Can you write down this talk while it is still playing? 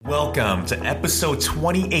Welcome to episode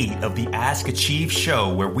 28 of the Ask Achieve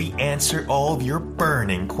show, where we answer all of your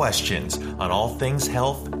burning questions on all things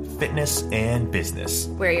health, fitness, and business.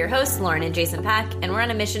 We're your hosts, Lauren and Jason Pack, and we're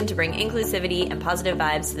on a mission to bring inclusivity and positive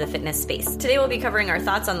vibes to the fitness space. Today we'll be covering our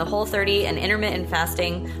thoughts on the Whole30 and intermittent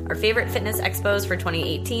fasting, our favorite fitness expos for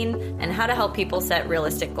 2018, and how to help people set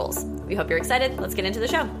realistic goals. We hope you're excited. Let's get into the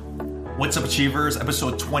show. What's up, Achievers?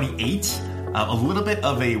 Episode 28. A little bit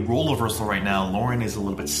of a role reversal right now. Lauren is a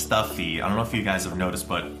little bit stuffy. I don't know if you guys have noticed,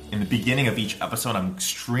 but in the beginning of each episode, I'm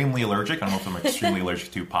extremely allergic. I don't know if I'm extremely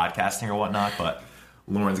allergic to podcasting or whatnot, but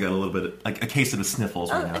Lauren's got a little bit, like a case of the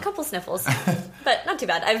sniffles right now. A couple sniffles, but not too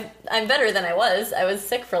bad. I'm better than I was. I was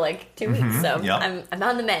sick for like 2 weeks, so yep. I'm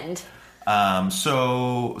on the mend.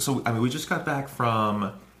 So I mean, we just got back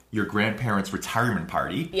from your grandparents' retirement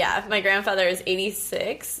party. Yeah, my grandfather is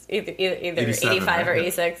 86, either 85 right? Or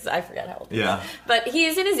 86. I forget how old he is. But he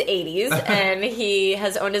is in his 80s, and he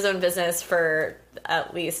has owned his own business for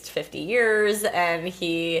at least 50 years, and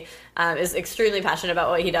he is extremely passionate about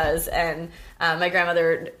what he does. And my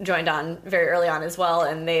grandmother joined on very early on as well,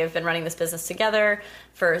 and they have been running this business together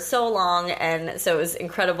for so long, and so it was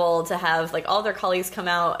incredible to have like all their colleagues come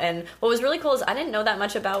out. And what was really cool is I didn't know that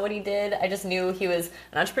much about what he did. I just knew he was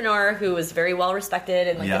an entrepreneur who was very well respected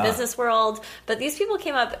in the business world. But these people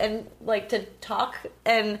came up and like to talk,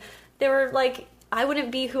 and they were like, I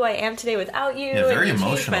wouldn't be who I am today without you. Yeah, very and you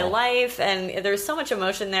emotional. changed my life, and there's so much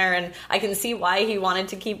emotion there, and I can see why he wanted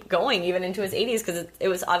to keep going even into his 80s, because it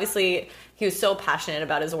was obviously he was so passionate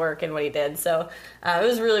about his work and what he did. So it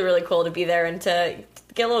was really, really cool to be there and to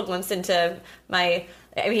get a little glimpse into my.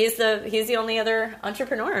 I mean, he's the only other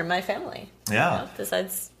entrepreneur in my family. Yeah. You know,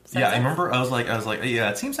 besides. Yeah, I remember I was like, yeah,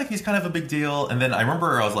 it seems like he's kind of a big deal. And then I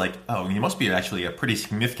remember I was like, oh, he must be actually a pretty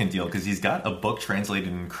significant deal, because he's got a book translated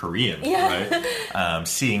in Korean, right?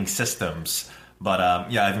 Seeing Systems.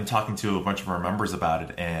 But yeah, I've been talking to a bunch of our members about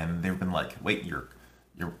it, and they've been like, wait, your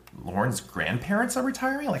Lauren's grandparents are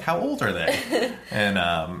retiring? Like, how old are they?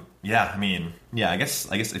 And yeah, I mean, yeah, I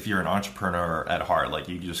guess if you're an entrepreneur at heart, like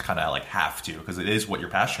you just kind of like have to, because it is what you're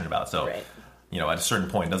passionate about. So. Right. You know, at a certain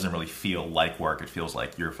point, it doesn't really feel like work. It feels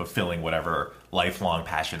like you're fulfilling whatever lifelong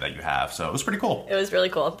passion that you have. So it was pretty cool. It was really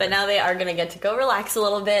cool. But now they are going to get to go relax a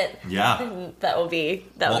little bit. Yeah. That will be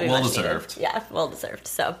well deserved. Needed. Yeah, well deserved.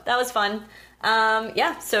 So that was fun.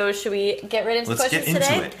 Yeah, so should we get right into questions today? Let's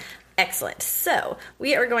get into it. Excellent. So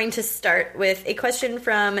we are going to start with a question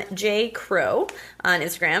from Jay Crow on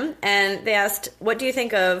Instagram. And they asked, what do you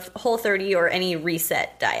think of Whole30 or any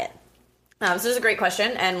reset diet? So this is a great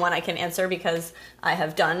question, and one I can answer because I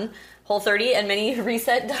have done Whole30 and many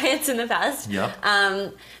reset diets in the past. Yep.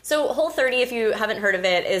 So Whole30, if you haven't heard of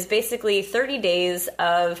it, is basically 30 days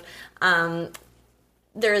of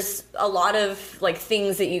there's a lot of like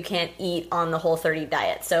things that you can't eat on the Whole30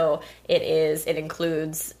 diet. So it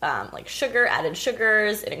includes like added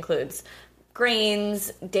sugars, it includes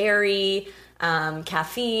grains, dairy,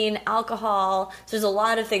 caffeine, alcohol. So there's a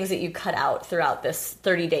lot of things that you cut out throughout this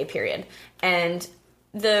 30-day period. And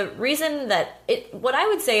the reason that what I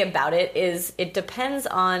would say about it is it depends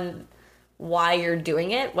on why you're doing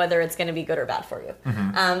it, whether it's going to be good or bad for you.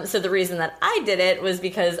 Mm-hmm. So the reason that I did it was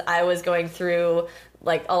because I was going through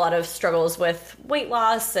like a lot of struggles with weight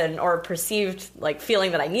loss or perceived like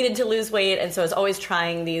feeling that I needed to lose weight. And so I was always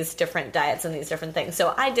trying these different diets and these different things.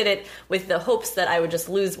 So I did it with the hopes that I would just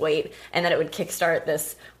lose weight and that it would kickstart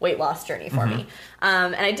this weight loss journey for me.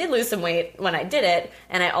 And I did lose some weight when I did it.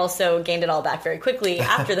 And I also gained it all back very quickly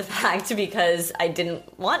after the fact, because I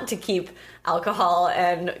didn't want to keep alcohol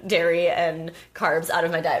and dairy and carbs out of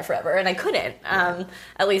my diet forever. And I couldn't,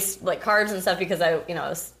 at least like carbs and stuff, because I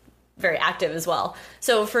was very active as well.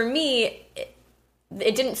 So for me,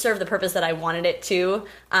 it didn't serve the purpose that I wanted it to.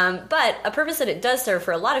 But a purpose that it does serve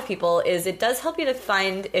for a lot of people is it does help you to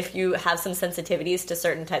find if you have some sensitivities to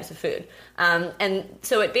certain types of food. And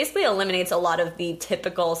so it basically eliminates a lot of the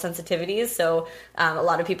typical sensitivities. So a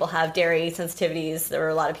lot of people have dairy sensitivities, or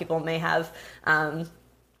a lot of people may have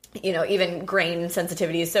even grain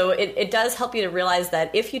sensitivities. So it does help you to realize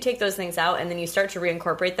that if you take those things out and then you start to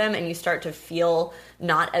reincorporate them and you start to feel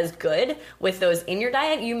not as good with those in your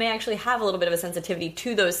diet, you may actually have a little bit of a sensitivity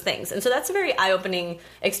to those things. And so that's a very eye-opening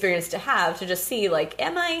experience to have, to just see, like,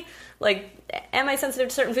 am I sensitive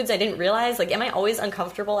to certain foods I didn't realize? Like, am I always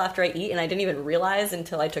uncomfortable after I eat and I didn't even realize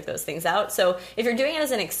until I took those things out? So if you're doing it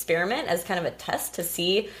as an experiment, as kind of a test to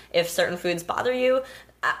see if certain foods bother you,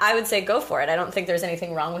 I would say go for it. I don't think there's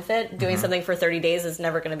anything wrong with it. Doing something for 30 days is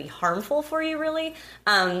never going to be harmful for you, really.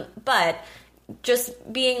 But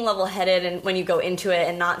just being level-headed and when you go into it,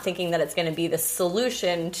 and not thinking that it's going to be the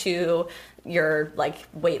solution to your like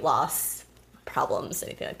weight loss problems,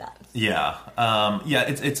 anything like that. Yeah.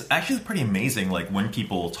 It's actually pretty amazing, like, when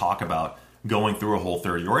people talk about going through a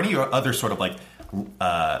Whole30 or any other sort of, like,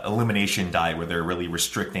 elimination diet where they're really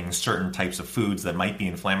restricting certain types of foods that might be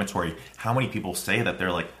inflammatory, how many people say that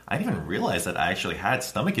they're like, I didn't even realize that I actually had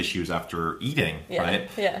stomach issues after eating, right?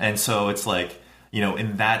 Yeah. And so it's like,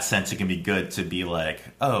 in that sense, it can be good to be like,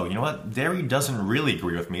 oh, you know what? Dairy doesn't really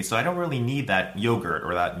agree with me, so I don't really need that yogurt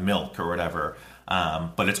or that milk or whatever.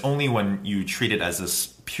 But it's only when you treat it as this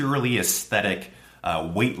purely aesthetic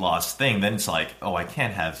weight loss thing, then it's like, oh, I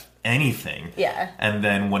can't have anything. Yeah. And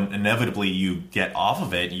then when inevitably you get off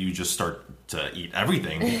of it, you just start to eat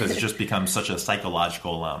everything because it just becomes such a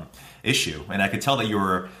psychological issue. And I could tell that you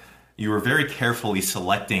were very carefully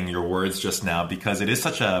selecting your words just now, because it is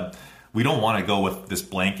such a, we don't want to go with this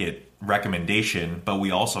blanket recommendation, but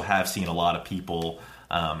we also have seen a lot of people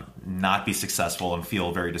not be successful and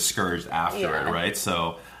feel very discouraged after it, right?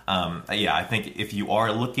 So, I think if you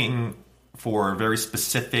are looking for very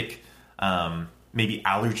specific maybe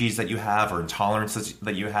allergies that you have or intolerances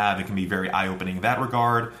that you have, it can be very eye-opening in that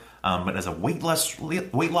regard. But as a weight loss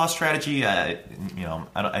strategy, I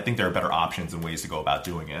think there are better options and ways to go about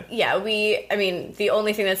doing it. Yeah, the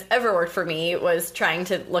only thing that's ever worked for me was trying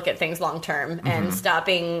to look at things long term and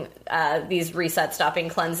stopping these resets, stopping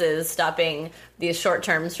cleanses, stopping these short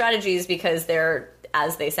term strategies, because they're,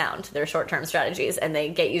 as they sound, they're short term strategies and they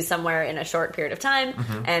get you somewhere in a short period of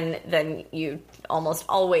time, and then you almost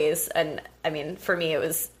always, and for me, it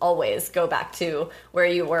was always go back to where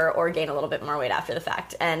you were or gain a little bit more weight after the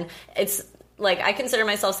fact. And it's like, I consider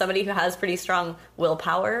myself somebody who has pretty strong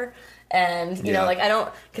willpower. And, I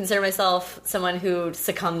don't consider myself someone who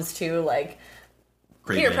succumbs to, like,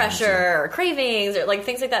 peer pressure or cravings or, like,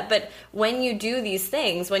 things like that. But when you do these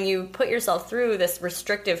things, when you put yourself through this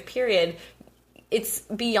restrictive period, it's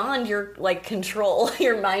beyond your, like, control,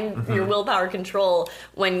 your mind, your willpower control,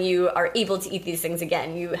 when you are able to eat these things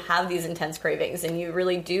again. You have these intense cravings, and you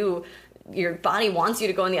really do, your body wants you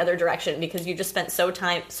to go in the other direction because you just spent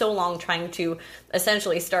so long trying to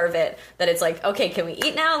essentially starve it, that it's like, okay, can we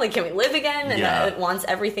eat now? Like, can we live again? And it wants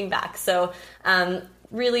everything back. So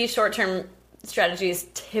really short-term strategies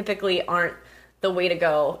typically aren't the way to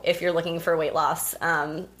go if you're looking for weight loss.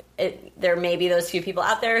 There may be those few people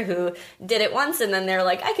out there who did it once and then they're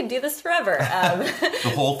like, I can do this forever.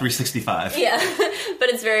 The whole 365. Yeah, but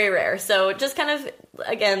it's very rare. So just kind of,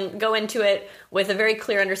 again, go into it with a very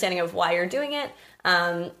clear understanding of why you're doing it.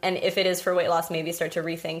 And if it is for weight loss, maybe start to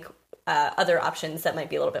rethink other options that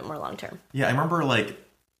might be a little bit more long-term. Yeah, I remember, like,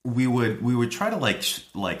 we would try to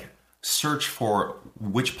like search for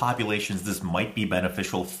which populations this might be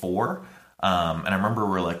beneficial for. And I remember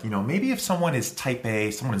we're like, maybe if someone is type A,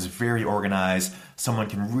 someone is very organized, someone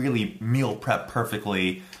can really meal prep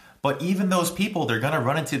perfectly. But even those people, they're going to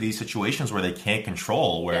run into these situations where they can't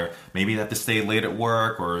control, where maybe they have to stay late at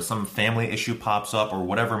work or some family issue pops up or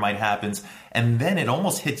whatever might happen. And then it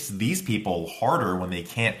almost hits these people harder when they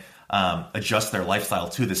can't adjust their lifestyle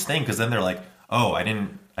to this thing, because then they're like, oh, I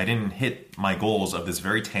didn't hit my goals of this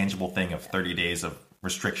very tangible thing of 30 days of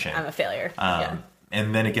restriction. I'm a failure.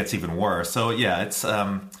 And then it gets even worse. So it's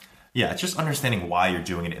just understanding why you're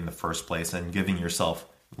doing it in the first place and giving yourself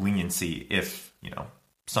leniency if,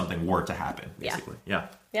 something were to happen, basically. Yeah.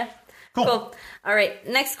 Cool. All right.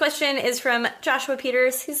 Next question is from Joshua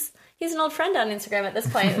Peters. He's an old friend on Instagram at this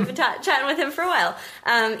point. We've been chatting with him for a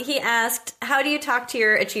while. He asked, how do you talk to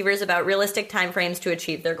your achievers about realistic timeframes to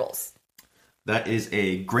achieve their goals? That is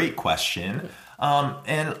a great question.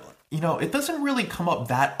 And it doesn't really come up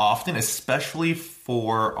that often, especially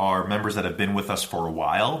for our members that have been with us for a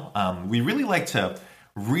while. We really like to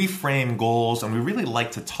reframe goals, and we really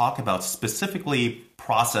like to talk about specifically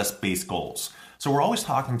process-based goals. So we're always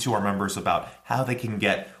talking to our members about how they can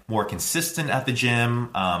get more consistent at the gym,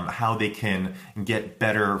 how they can get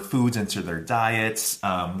better foods into their diets.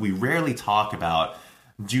 We rarely talk about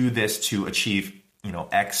do this to achieve,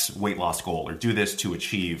 X weight loss goal, or do this to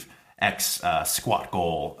achieve X squat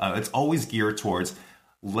goal. It's always geared towards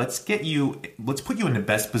let's put you in the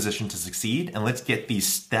best position to succeed, and let's get these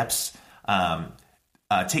steps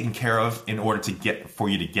taken care of in order for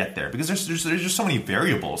you to get there. Because there's just so many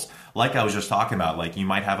variables. Like I was just talking about, like you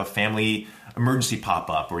might have a family emergency pop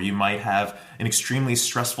up, or you might have an extremely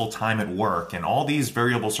stressful time at work, and all these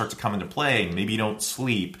variables start to come into play. Maybe you don't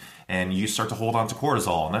sleep, and you start to hold on to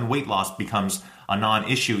cortisol, and then weight loss becomes a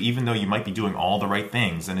non-issue, even though you might be doing all the right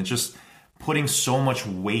things. And it's just putting so much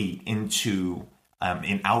weight into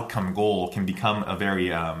an outcome goal can become a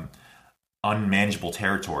very unmanageable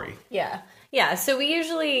territory. Yeah. Yeah, so we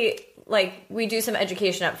usually, we do some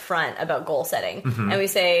education up front about goal setting. And we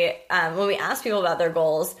say, when we ask people about their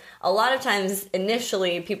goals, a lot of times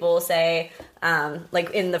initially people will say,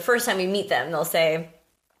 in the first time we meet them, they'll say,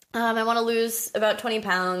 I want to lose about 20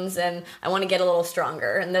 pounds and I want to get a little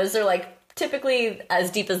stronger. And those are typically as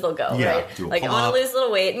deep as they'll go, right? I want to lose a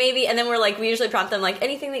little weight, maybe. And then we usually prompt them,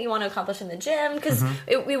 anything that you want to accomplish in the gym. Because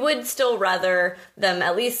we would still rather them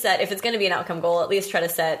at least set, if it's going to be an outcome goal, at least try to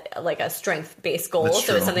set a strength-based goal. That's so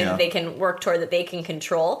true, it's something that they can work toward, that they can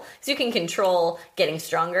control. Because you can control getting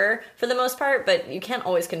stronger for the most part, but you can't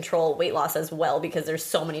always control weight loss as well because there's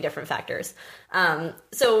so many different factors.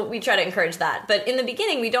 So we try to encourage that. But in the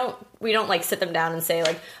beginning, we don't sit them down and say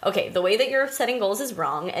okay, the way that you're setting goals is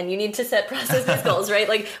wrong and you need to set process-based goals, right?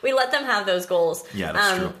 We let them have those goals. Yeah,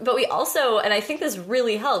 that's true. But we also, and I think this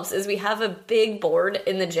really helps, is we have a big board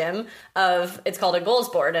in the gym it's called a goals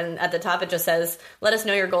board. And at the top, it just says, let us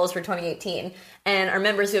know your goals for 2018. And our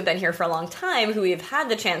members who have been here for a long time, who we've had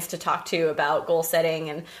the chance to talk to about goal setting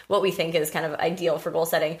and what we think is kind of ideal for goal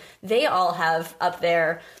setting, they all have up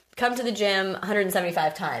there, come to the gym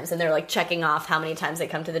 175 times, and they're checking off how many times they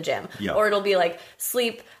come to the gym. Yep. Or it'll be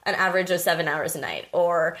sleep an average of 7 hours a night,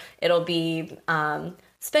 or it'll be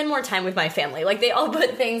spend more time with my family. They all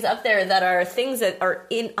put things up there that are things that are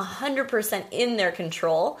in 100% in their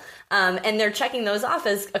control, and they're checking those off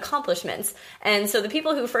as accomplishments. And so the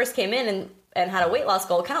people who first came in and had a weight loss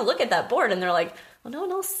goal kind of look at that board and they're like,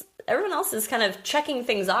 well, everyone else is kind of checking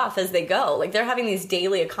things off as they go. They're having these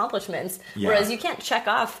daily accomplishments, whereas you can't check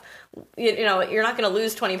off, you're not going to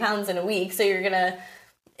lose 20 pounds in a week. So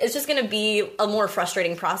it's just going to be a more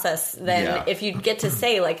frustrating process than if you get to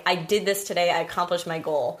say, I did this today, I accomplished my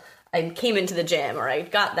goal, I came into the gym, or I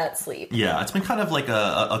got that sleep. Yeah, it's been kind of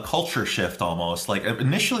a culture shift almost.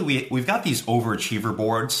 Initially, we've got these overachiever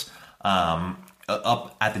boards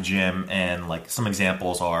up at the gym, and some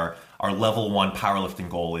examples are, our level 1 powerlifting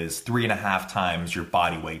goal is 3.5 times your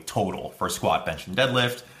body weight total for squat, bench, and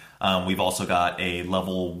deadlift. We've also got a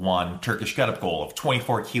level 1 Turkish get-up goal of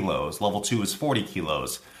 24 kilos. Level 2 is 40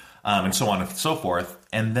 kilos, and so on and so forth.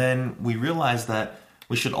 And then we realized that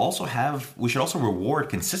we should also reward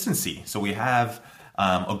consistency. So we have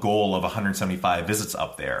a goal of 175 visits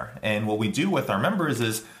up there. And what we do with our members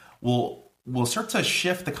is we'll start to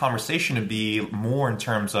shift the conversation to be more in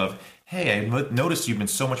terms of, hey, I noticed you've been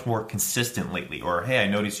so much more consistent lately, or hey, I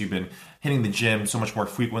noticed you've been hitting the gym so much more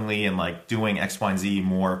frequently and doing X, Y, and Z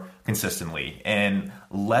more consistently, and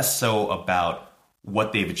less so about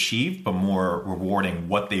what they've achieved, but more rewarding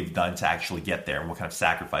what they've done to actually get there and what kind of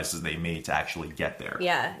sacrifices they made to actually get there.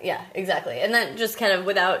 Yeah, exactly. And that just kind of,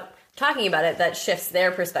 without talking about it, that shifts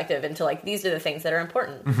their perspective into these are the things that are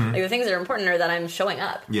important. The things that are important are that I'm showing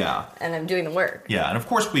up. Yeah. And I'm doing the work. Yeah. And of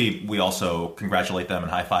course we also congratulate them and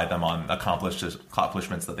high five them on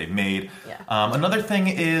accomplishments that they've made. Yeah. Another thing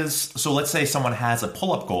is, so let's say someone has a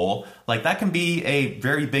pull-up goal, that can be a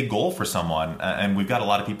very big goal for someone. And we've got a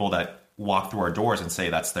lot of people that walk through our doors and say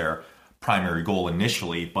that's their primary goal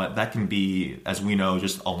initially, but that can be, as we know,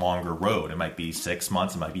 just a longer road. It might be 6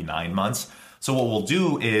 months, it might be 9 months. So what we'll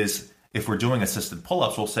do is, if we're doing assisted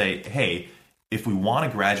pull-ups, we'll say, hey, if we want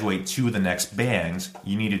to graduate to the next band,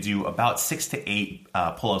 you need to do about 6 to 8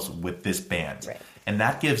 pull-ups with this band. Right. And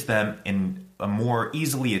that gives them a more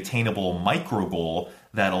easily attainable micro goal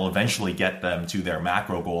that'll eventually get them to their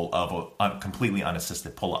macro goal of a completely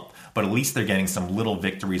unassisted pull-up. But at least they're getting some little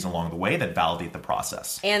victories along the way that validate the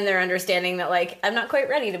process. And they're understanding that, I'm not quite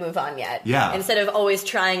ready to move on yet. Yeah. Instead of always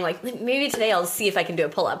trying, maybe today I'll see if I can do a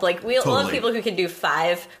pull-up. We'll have people who can do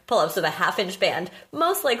 5 pull-ups with a half-inch band.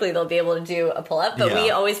 Most likely they'll be able to do a pull-up, but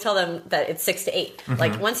we always tell them that it's 6 to 8.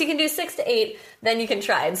 Once you can do 6 to 8, then you can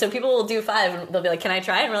try. And so people will do 5, and they'll be like, can I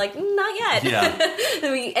try? And we're like, not yet. Yeah.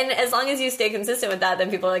 And as long as you stay consistent with that, then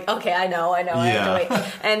people are like, okay, I know, I have to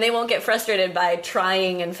wait. And they won't get frustrated by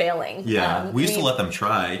trying and failing. Yeah, we used to let them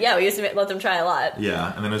try. Yeah, we used to let them try a lot.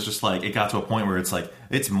 Yeah, and then it was just it got to a point where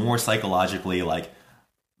it's more psychologically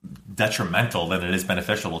detrimental than it is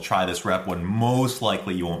beneficial to try this rep when most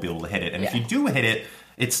likely you won't be able to hit it. And if you do hit it,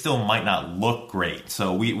 it still might not look great.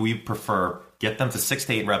 So we prefer get them to 6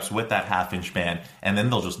 to 8 reps with that half-inch band, and then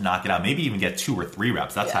they'll just knock it out. Maybe even get 2 or 3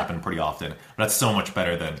 reps. That's happened pretty often. But that's so much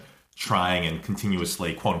better than trying and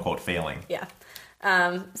continuously, quote-unquote, failing. Yeah.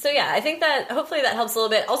 I think that hopefully that helps a little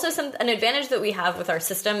bit. Also, an advantage that we have with our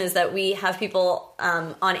system is that we have people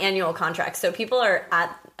on annual contracts. So people are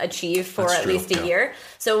at Achieve for at least a year.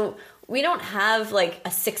 So we don't have a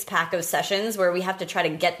 6-pack of sessions where we have to try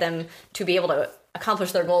to get them to be able to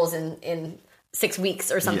accomplish their goals in 6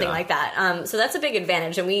 weeks or something like that. So that's a big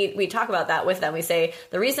advantage. And we talk about that with them. We say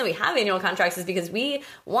the reason we have annual contracts is because we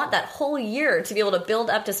want that whole year to be able to build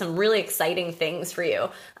up to some really exciting things for you.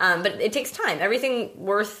 But it takes time. Everything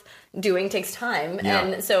worth doing takes time. Yeah.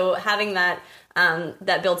 And so having that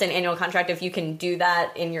built-in annual contract, if you can do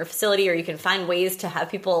that in your facility, or you can find ways to have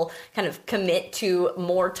people kind of commit to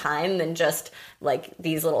more time than just like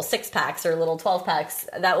these little 6-packs or little 12-packs,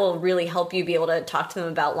 that will really help you be able to talk to them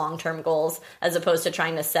about long-term goals, as opposed to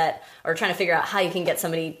trying to set or trying to figure out how you can get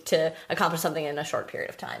somebody to accomplish something in a short period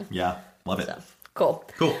of time. Yeah, love it. So, cool.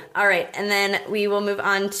 All right, and then we will move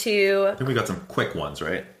on to... I think we got some quick ones,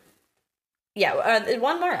 right? Yeah,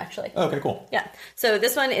 one more, actually. Okay, cool. Yeah. So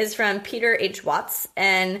this one is from Peter H. Watts,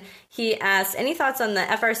 and he asks, any thoughts on the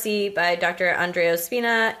FRC by Dr. Andreo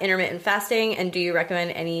Spina, intermittent fasting, and do you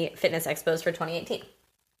recommend any fitness expos for 2018?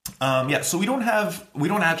 So we don't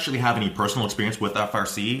actually have any personal experience with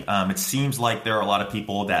FRC. It seems like there are a lot of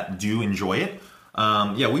people that do enjoy it.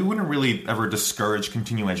 We wouldn't really ever discourage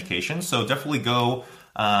continuing education, so definitely go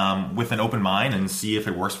with an open mind and see if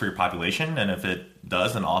it works for your population. And if it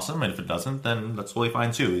does, then awesome. And if it doesn't, then that's totally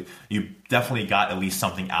fine too. You definitely got at least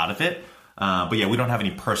something out of it. But yeah, we don't have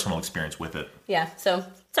any personal experience with it. Yeah. So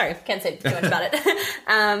sorry, can't say too much about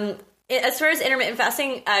it. As far as intermittent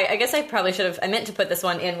fasting, I guess I probably should have... I meant to put this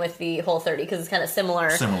one in with the Whole30 because it's kind of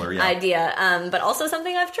similar idea, but also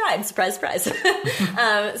something I've tried. Surprise, surprise.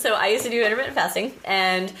 So I used to do intermittent fasting,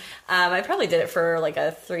 and I probably did it for like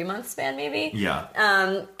a 3-month span maybe. Yeah.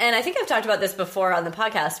 And I think I've talked about this before on the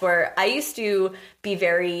podcast, where I used to be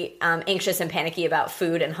very anxious and panicky about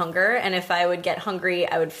food and hunger, and if I would get hungry,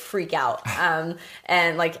 I would freak out,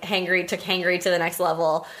 and like took hangry to the next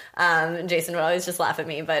level. Jason would always just laugh at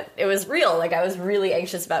me, but it was real. Like, I was really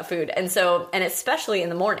anxious about food. And especially in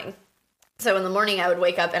the morning. So in the morning I would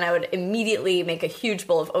wake up and I would immediately make a huge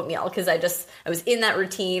bowl of oatmeal because I was in that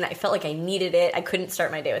routine. I felt like I needed it. I couldn't start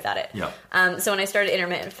my day without it. Yeah. So when I started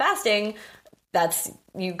intermittent fasting,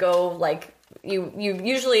 you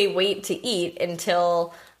usually wait to eat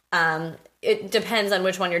until, it depends on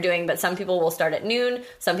which one you're doing, but some people will start at noon.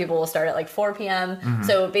 Some people will start at like 4 p.m. Mm-hmm.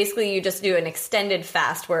 So basically you just do an extended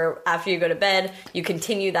fast where after you go to bed, you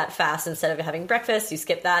continue that fast. Instead of having breakfast, you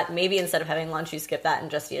skip that. Maybe instead of having lunch, you skip that and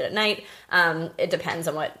just eat at night. It depends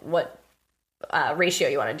on what ratio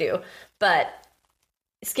you want to do. But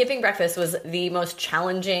skipping breakfast was the most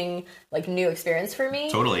challenging, like, new experience for me.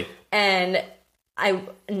 Totally. And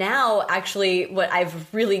what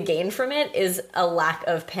I've really gained from it is a lack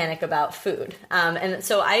of panic about food. And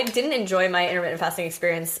so I didn't enjoy my intermittent fasting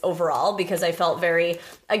experience overall because I felt I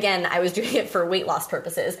was doing it for weight loss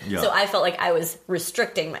purposes. Yeah. So I felt like I was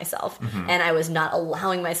restricting myself and I was not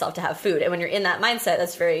allowing myself to have food. And when you're in that mindset,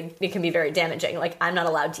 it can be very damaging. Like, I'm not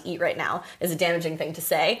allowed to eat right now is a damaging thing to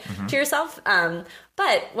say to yourself.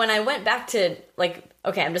 But when I went back to like,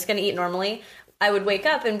 okay, I'm just going to eat normally, I would wake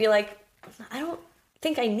up and be like, I don't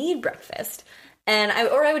think I need breakfast. And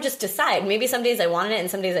I would just decide. Maybe some days I wanted it and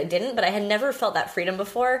some days I didn't, but I had never felt that freedom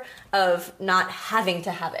before of not having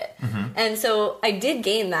to have it. Mm-hmm. And so I did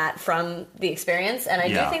gain that from the experience. And I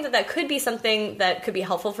do think that could be something that could be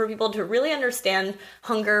helpful for people to really understand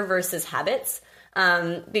hunger versus habits.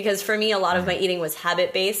 Because for me, a lot of my eating was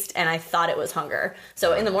habit-based, and I thought it was hunger.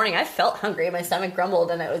 So in the morning, I felt hungry. My stomach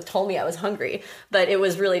grumbled, and it told me I was hungry. But it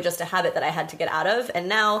was really just a habit that I had to get out of. And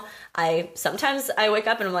now, sometimes I wake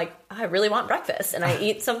up and I'm like, I really want breakfast, and I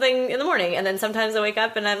eat something in the morning. And then sometimes I wake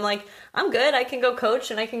up and I'm like, I'm good. I can go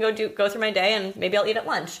coach, and I can go through my day, and maybe I'll eat at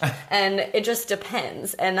lunch. And it just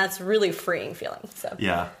depends, and that's really freeing feeling. So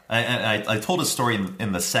yeah, I told a story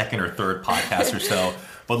in the second or third podcast or so.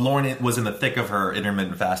 But Lauren was in the thick of her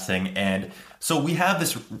intermittent fasting. And so we have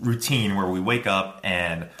this routine where we wake up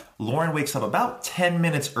and Lauren wakes up about 10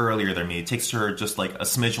 minutes earlier than me. It takes her just like a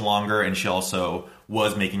smidge longer. And she also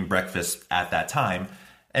was making breakfast at that time.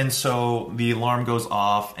 And so the alarm goes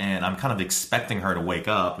off and I'm kind of expecting her to wake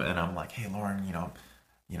up. And I'm like, hey, Lauren,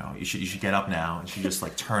 you should get up now. And she just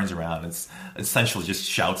like turns around and essentially just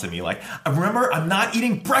shouts at me like, remember, I'm not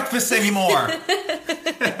eating breakfast anymore.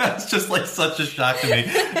 It's just like such a shock to me.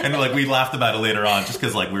 And like we laughed about it later on just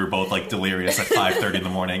because like we were both like delirious at 5:30 in the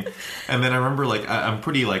morning. And then I remember like I'm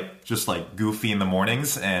pretty like just like goofy in the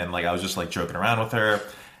mornings. And like I was just like joking around with her.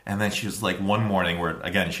 And then she was like one morning where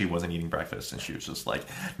again she wasn't eating breakfast. And she was just like,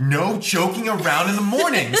 no joking around in the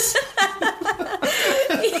mornings.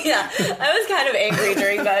 Yeah, I was kind of angry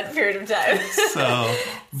during that period of time. So,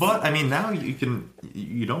 but I mean, now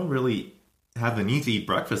you don't really have the need to eat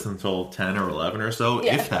breakfast until 10 or 11 or so,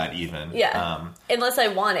 if that even. Yeah. Unless I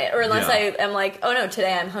want it, or unless I am like, oh no,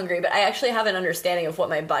 today I'm hungry. But I actually have an understanding of what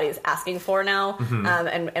my body is asking for now,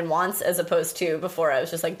 and wants, as opposed to before I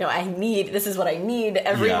was just like, no, this is what I need.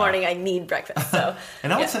 Every morning I need breakfast. So,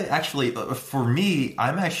 and I would say, actually, for me,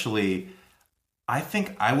 I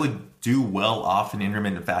think I would do well off an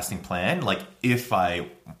intermittent fasting plan, like if I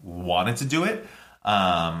wanted to do it.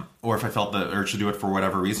 Or if I felt the urge to do it for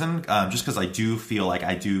whatever reason, just because I do feel like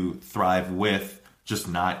I do thrive with just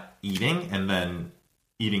not eating and then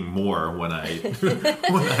eating more when I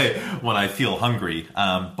when I feel hungry.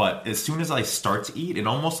 But as soon as I start to eat, it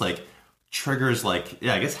almost like triggers I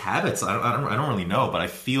guess habits. I don't really know, but I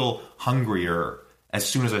feel hungrier as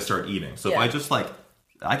soon as I start eating. So if I just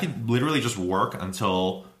I could literally just work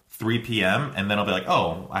until 3 p.m. and then I'll be like,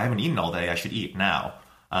 oh, I haven't eaten all day. I should eat now.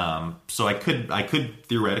 So I could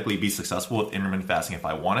theoretically be successful with intermittent fasting if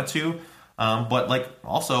I wanted to. But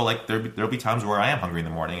also there'll be times where I am hungry in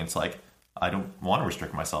the morning. It's like, I don't want to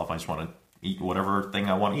restrict myself. I just want to eat whatever thing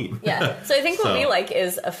I want to eat. Yeah. So I think what we like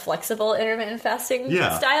is a flexible intermittent fasting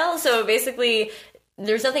style. So basically,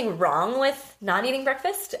 there's nothing wrong with not eating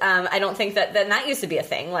breakfast. I don't think that used to be a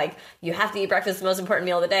thing. Like, you have to eat breakfast, the most important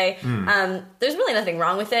meal of the day. There's really nothing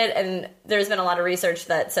wrong with it. And there's been a lot of research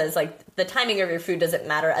that says, the timing of your food doesn't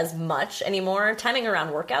matter as much anymore. Timing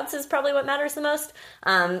around workouts is probably what matters the most.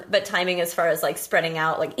 But timing as far as, spreading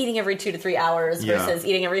out, eating every 2 to 3 hours versus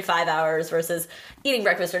eating every 5 hours versus eating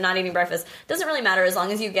breakfast or not eating breakfast doesn't really matter, as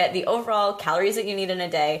long as you get the overall calories that you need in a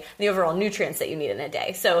day, the overall nutrients that you need in a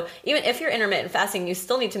day. So even if you're intermittent fasting, you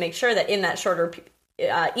still need to make sure that in that shorter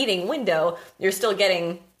eating window, you're still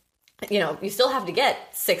getting, you still have to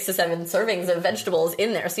get 6 to 7 servings of vegetables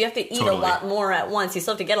in there. So you have to eat a lot more at once. You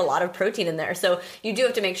still have to get a lot of protein in there. So you do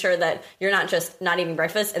have to make sure that you're not just not eating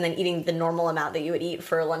breakfast and then eating the normal amount that you would eat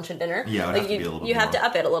for lunch and dinner. Yeah, you have to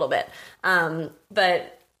up it a little bit.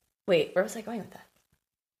 But wait, where was I going with that?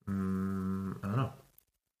 I don't know.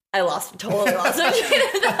 I totally lost my train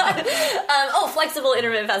of thought. Flexible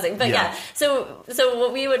intermittent fasting. But so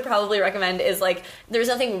what we would probably recommend is there's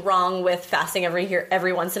nothing wrong with fasting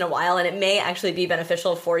every once in a while, and it may actually be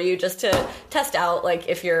beneficial for you just to test out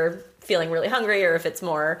if you're feeling really hungry or if it's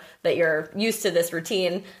more that you're used to this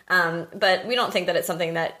routine. But we don't think that it's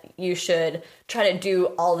something that you should try to do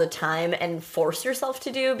all the time and force yourself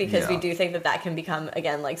to do, because we do think that can become,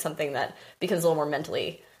 again, something that becomes a little more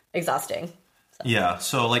mentally exhausting. Yeah,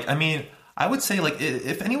 so I would say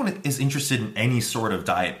if anyone is interested in any sort of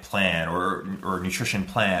diet plan or nutrition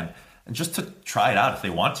plan, just to try it out if they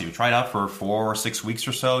want to. Try it out for 4 or 6 weeks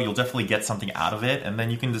or so. You'll definitely get something out of it, and then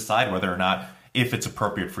you can decide whether or not if it's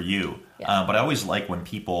appropriate for you. Yeah. But I always like when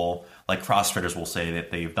people, CrossFitters, will say that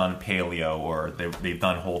they've done paleo or they've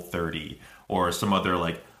done Whole30, or some other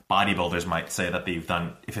bodybuilders might say that they've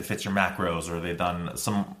done if it fits your macros, or they've done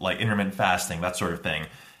some intermittent fasting, that sort of thing.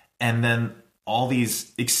 And then all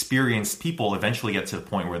these experienced people eventually get to the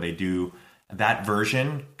point where they do that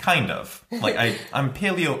version, kind of. I'm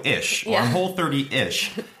paleo-ish, or I'm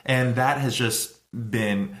Whole30-ish. And that has just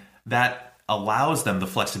been, that allows them the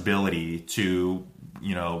flexibility to,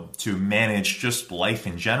 to manage just life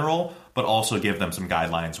in general, but also give them some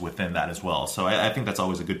guidelines within that as well. So I think that's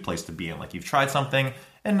always a good place to be in. You've tried something,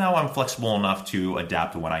 and now I'm flexible enough to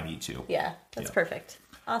adapt to when I need to. Yeah, that's perfect.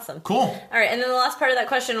 Awesome. Cool. All right. And then the last part of that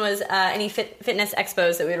question was any fitness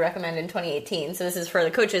expos that we would recommend in 2018. So this is for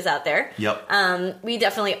the coaches out there. Yep. We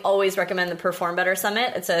definitely always recommend the Perform Better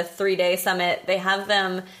Summit. It's a 3-day summit. They have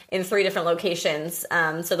them in 3 different locations.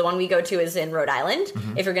 So the one we go to is in Rhode Island.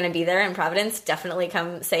 Mm-hmm. If you're going to be there in Providence, definitely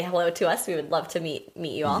come say hello to us. We would love to meet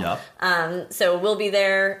you all. Yep. So we'll be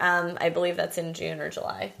there. I believe that's in June or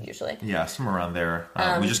July, usually. Yeah, somewhere around there.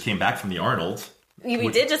 We just came back from the Arnold.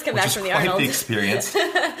 We did just come back from the Arnold. Quite the experience.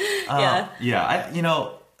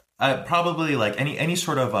 Probably any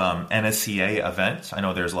sort of NSCA event. I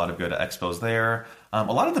know there's a lot of good expos there. A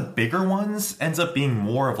lot of the bigger ones ends up being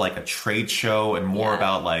more of a trade show and more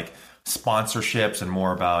about sponsorships and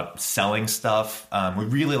more about selling stuff. We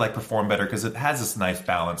really Perform Better because it has this nice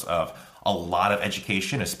balance of a lot of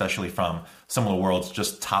education, especially from some of the world's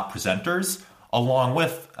just top presenters, along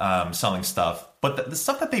with selling stuff. But the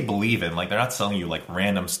stuff that they believe in, they're not selling you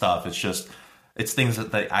random stuff. It's things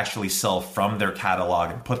that they actually sell from their catalog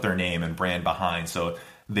and put their name and brand behind. So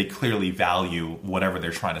they clearly value whatever they're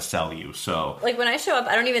trying to sell you. So when I show up,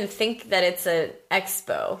 I don't even think that it's an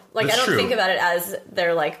expo. I don't true. think about it as they're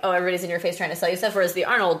everybody's in your face trying to sell you stuff. Whereas the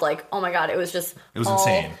Arnold, oh my God, it was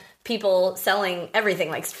insane. people selling everything,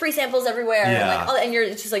 like free samples everywhere, and you're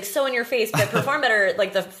just like so in your face. But Perform Better,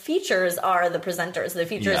 like the features are the presenters, the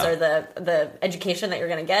features are the education that you're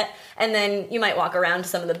going to get, and then you might walk around to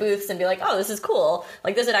some of the booths and be like, oh, this is cool,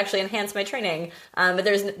 like this would actually enhance my training. But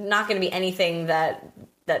there's not going to be anything that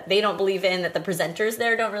they don't believe in, that the presenters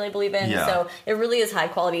there don't really believe in. So it really is high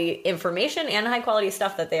quality information and high quality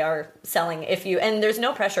stuff that they are selling. And there's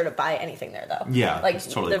no pressure to buy anything there though. Yeah, like it's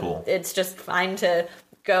totally cool. It's just fine to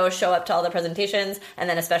go show up to all the presentations, and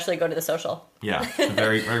then especially go to the social. Yeah,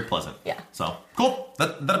 very, very pleasant. Yeah. So, cool.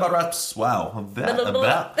 That about wraps,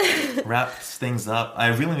 that wraps things up. I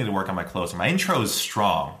really need to work on my closing. My intro is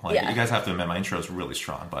strong. You guys have to admit, my intro is really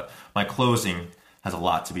strong, but my closing has a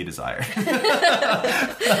lot to be desired.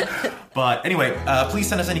 But anyway, please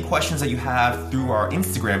send us any questions that you have through our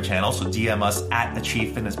Instagram channel. So DM us at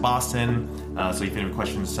Achieve Fitness Boston. So if you have any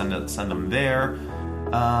questions, send them there.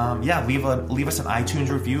 Leave us an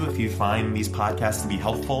iTunes review if you find these podcasts to be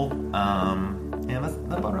helpful.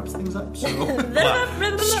 That about wraps things up. So,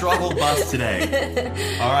 struggle bus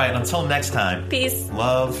today. All right, until next time. Peace.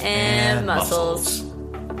 Love and muscles.